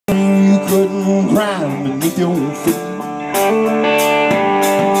beneath your feet.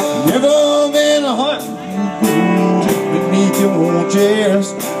 Never been a heart beneath your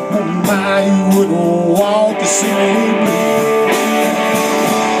chest. Oh my, you wouldn't walk to see me bleed.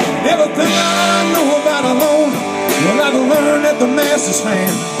 Everything I know about alone, well, I've learned at the master's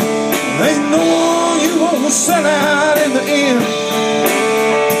hand. Ain't no one you won't sell out in the end.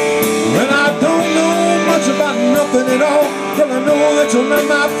 When I don't know much about nothing at all, girl, I know that you're not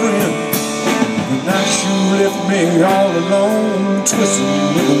my friend. And now you left me all alone, twisting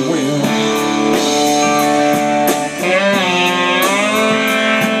in the wind.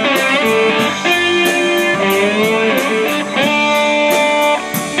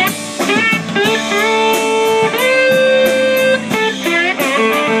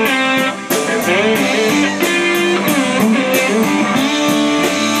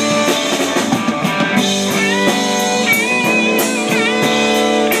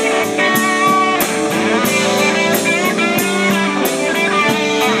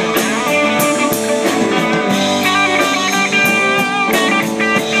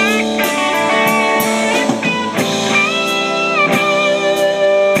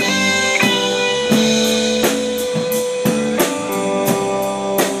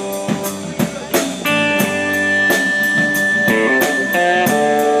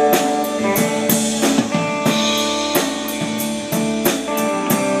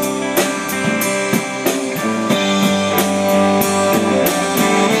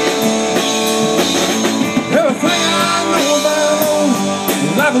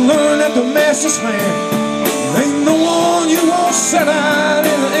 I've learned at the master's hand, ain't no one you won't set out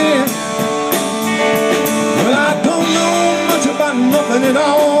in the end. Well, I don't know much about nothing at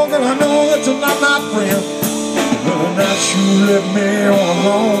all, but I know that you're not my friend. Well, now you left me all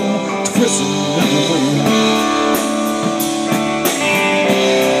alone, twisting in the wind.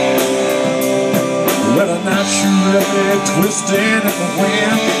 Well, now you left me twisting in the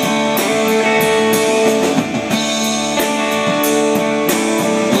wind.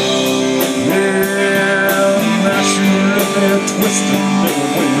 Twisted in the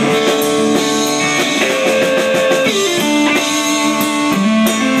wind.